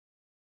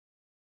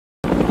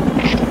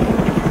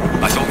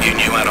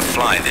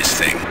fly this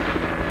thing?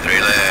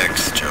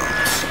 Relax,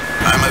 Jones.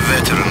 I'm a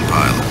veteran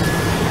pilot.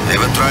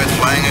 Ever tried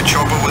flying a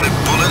chopper with a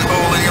bullet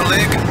hole in your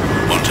leg?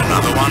 Want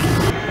another one?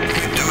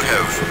 You do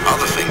have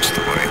other things to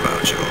worry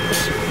about,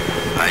 Jones.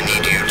 I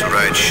need you to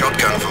ride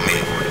shotgun for me.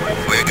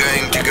 We're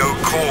going to go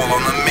call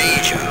on the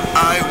Major.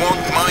 I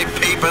want my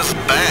papers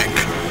back.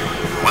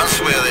 Once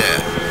we're there,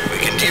 we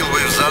can deal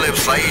with Zaleb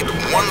Said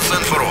once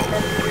and for all.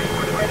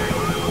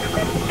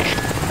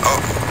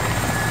 Oh,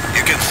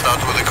 you can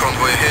start with the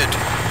convoy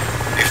ahead.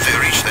 If they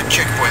reach the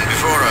checkpoint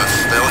before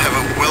us, they'll have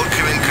a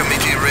welcoming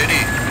committee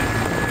ready.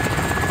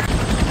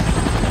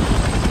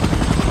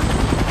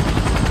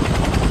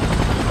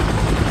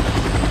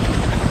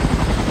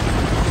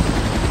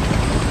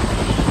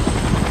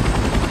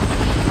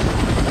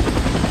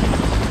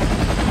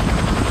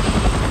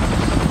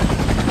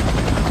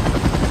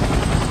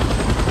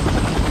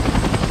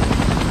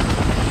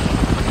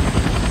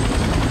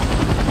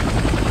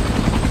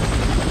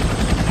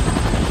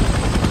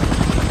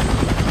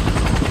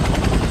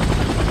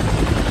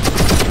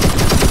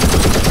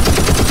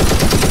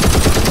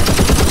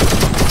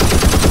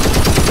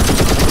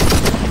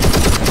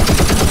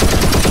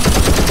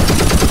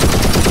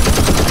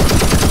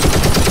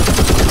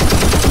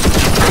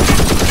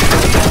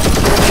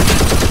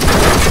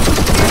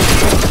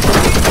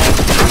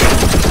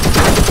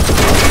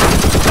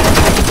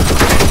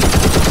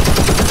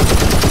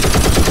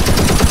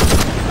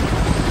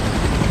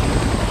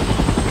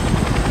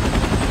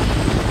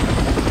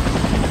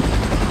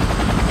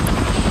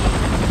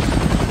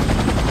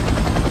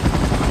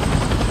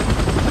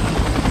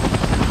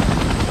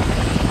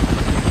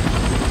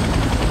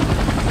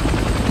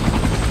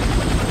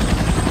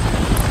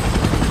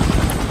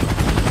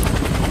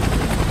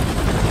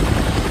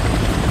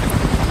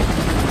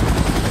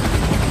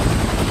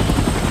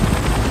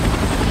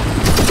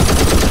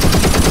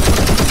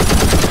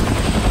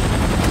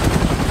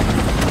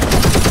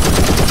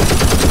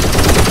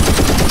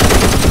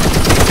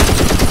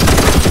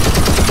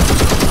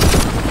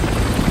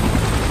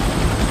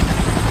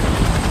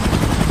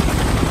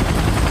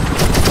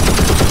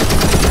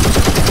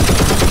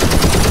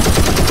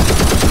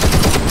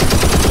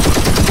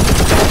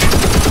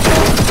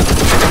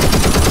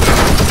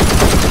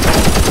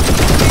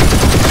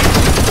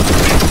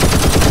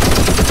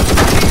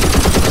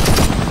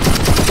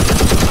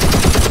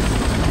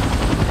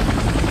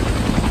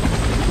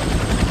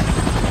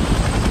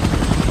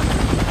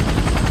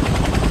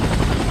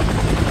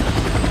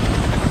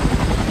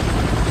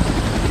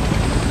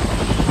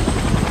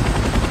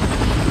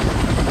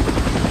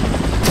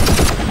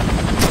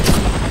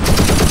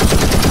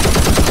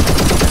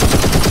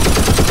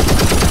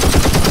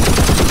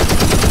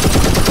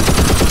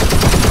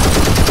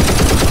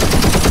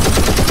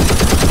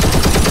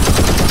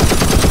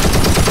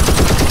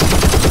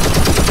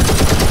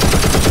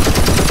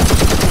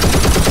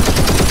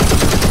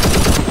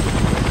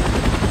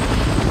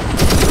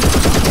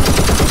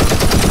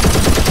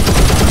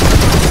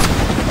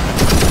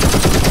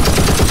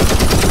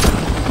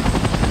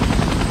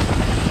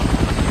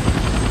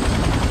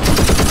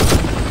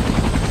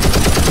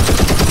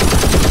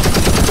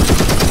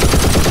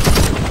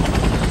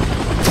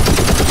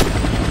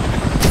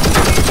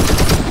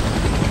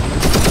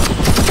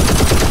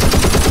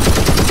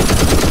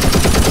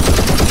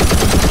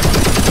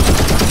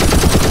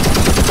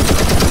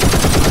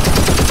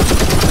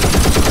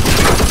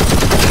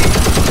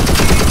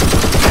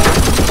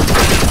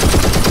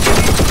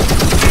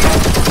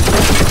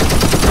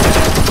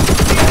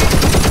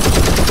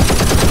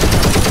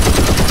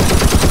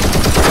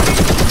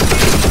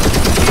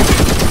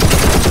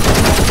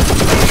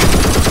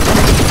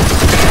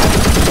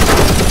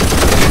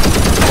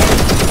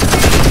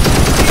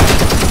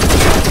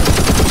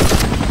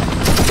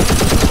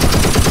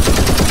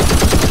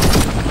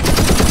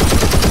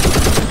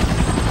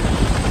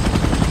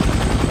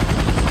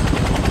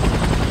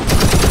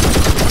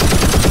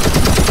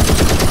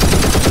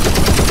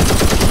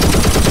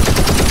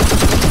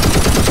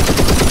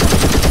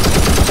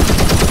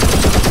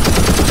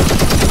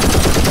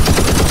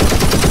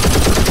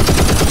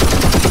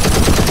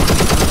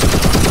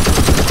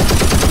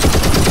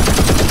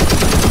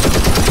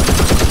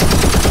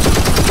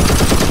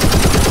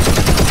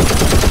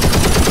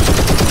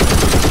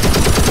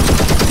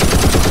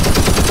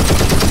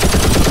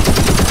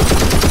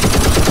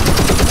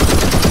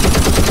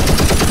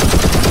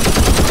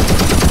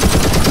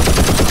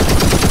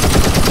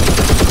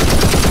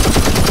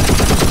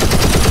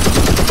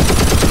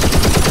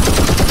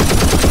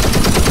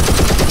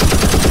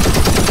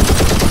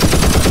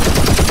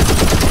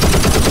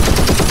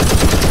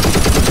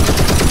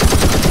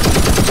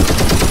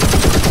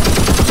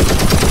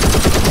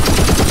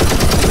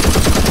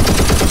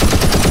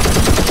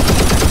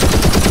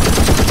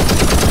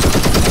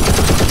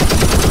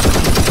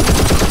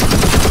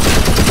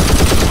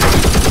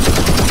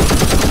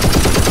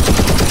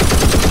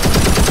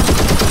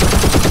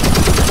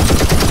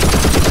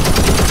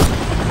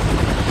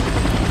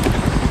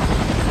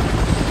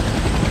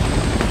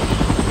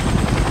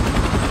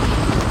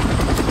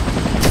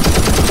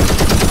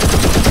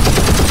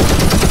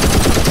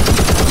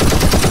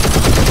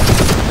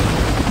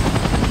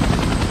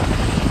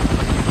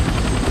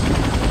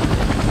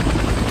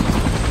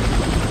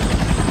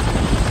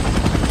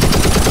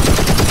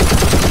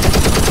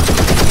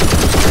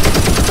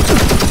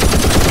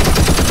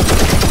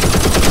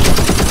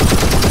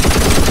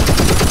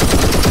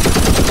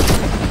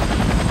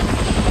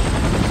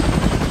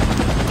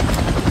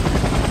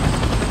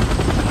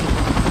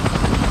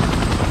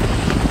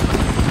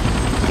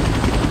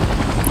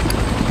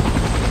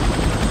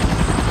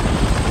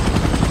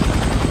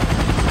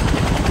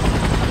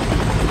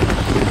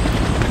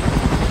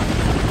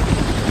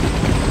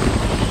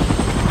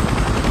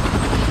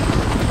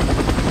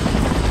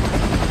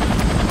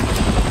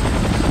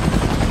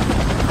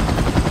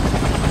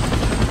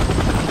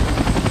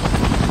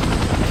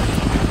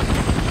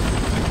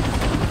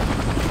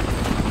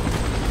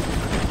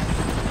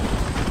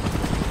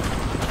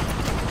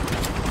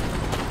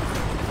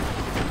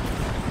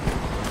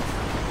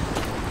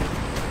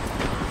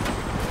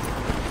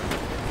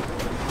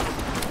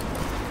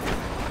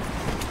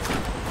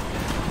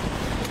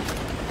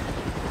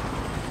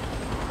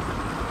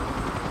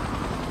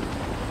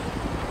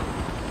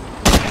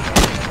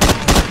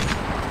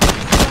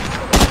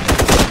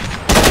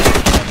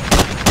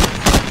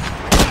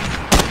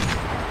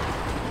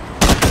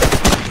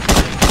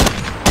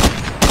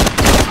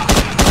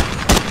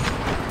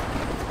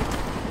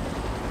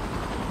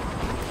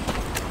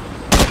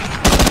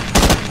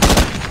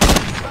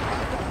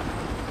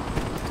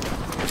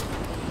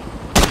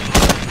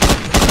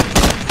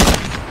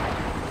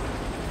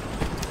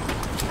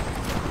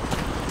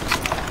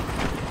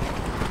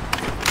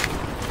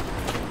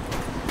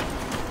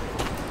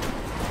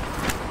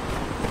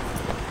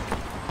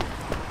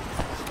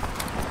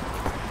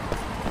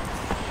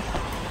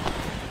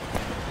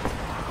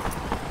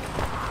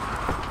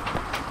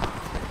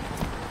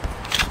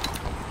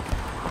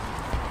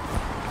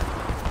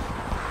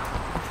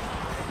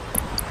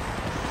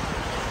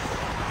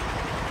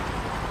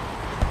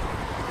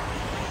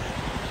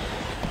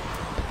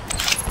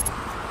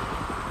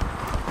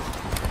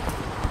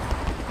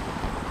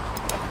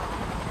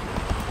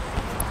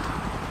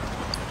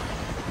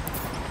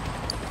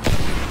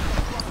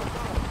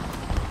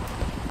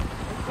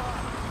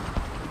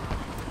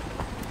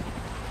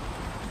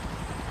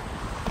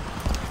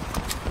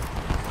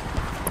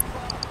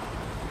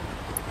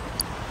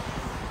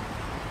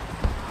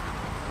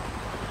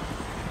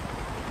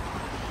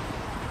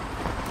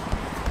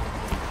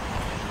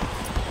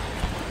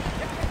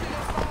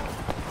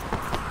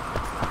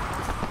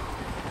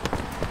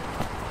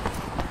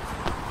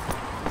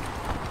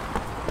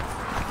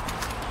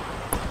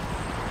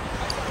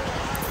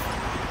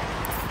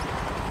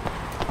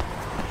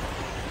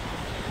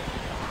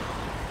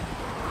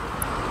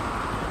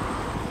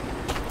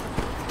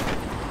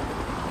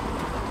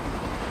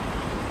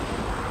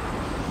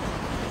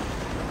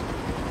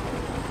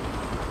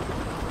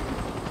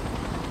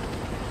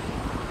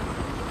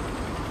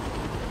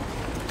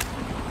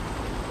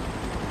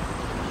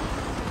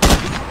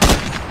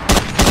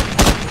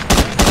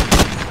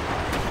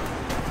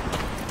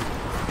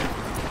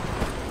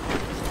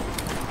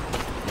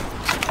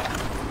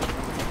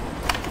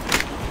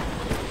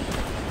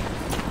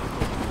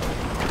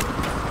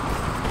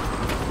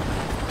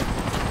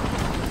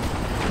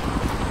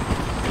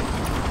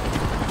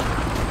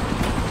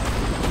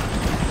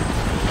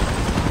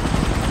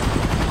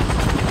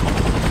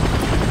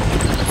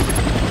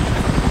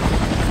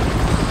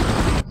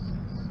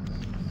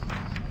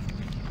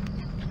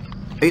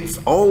 It's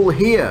all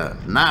here.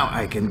 Now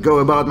I can go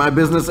about my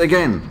business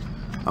again.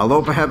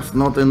 Although perhaps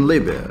not in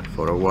Libya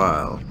for a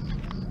while.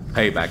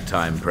 Payback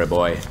time,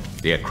 Preboy.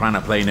 The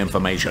Akranaplane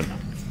information.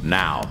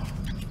 Now.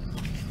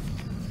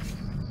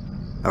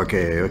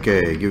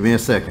 Okay, give me a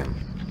second.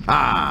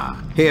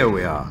 Ah, here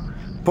we are.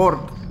 Port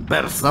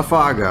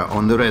Bersafaga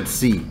on the Red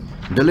Sea.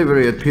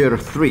 Delivery at Pier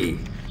 3.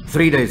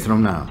 3 days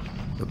from now.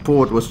 The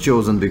port was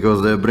chosen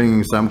because they're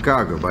bringing some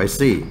cargo by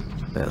sea.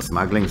 They're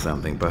smuggling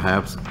something,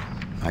 perhaps.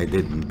 I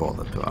didn't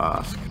bother to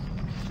ask.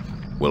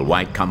 Will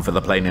White come for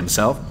the plane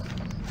himself?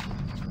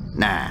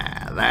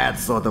 Nah, that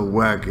sort of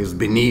work is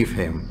beneath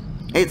him.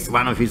 It's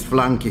one of his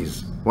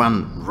flunkies.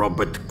 One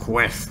Robert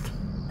Quest.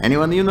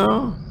 Anyone you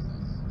know?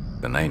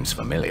 The name's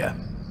familiar.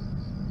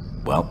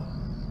 Well,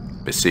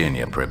 be seeing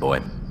you,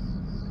 Preboy.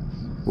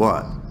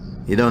 What?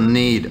 You don't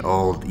need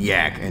old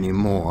yak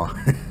anymore.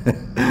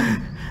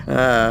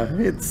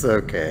 It's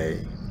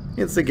okay.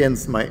 It's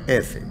against my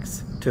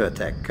ethics to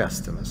attack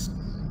customers.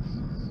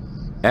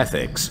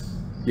 Ethics?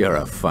 You're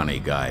a funny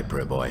guy,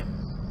 Preboy.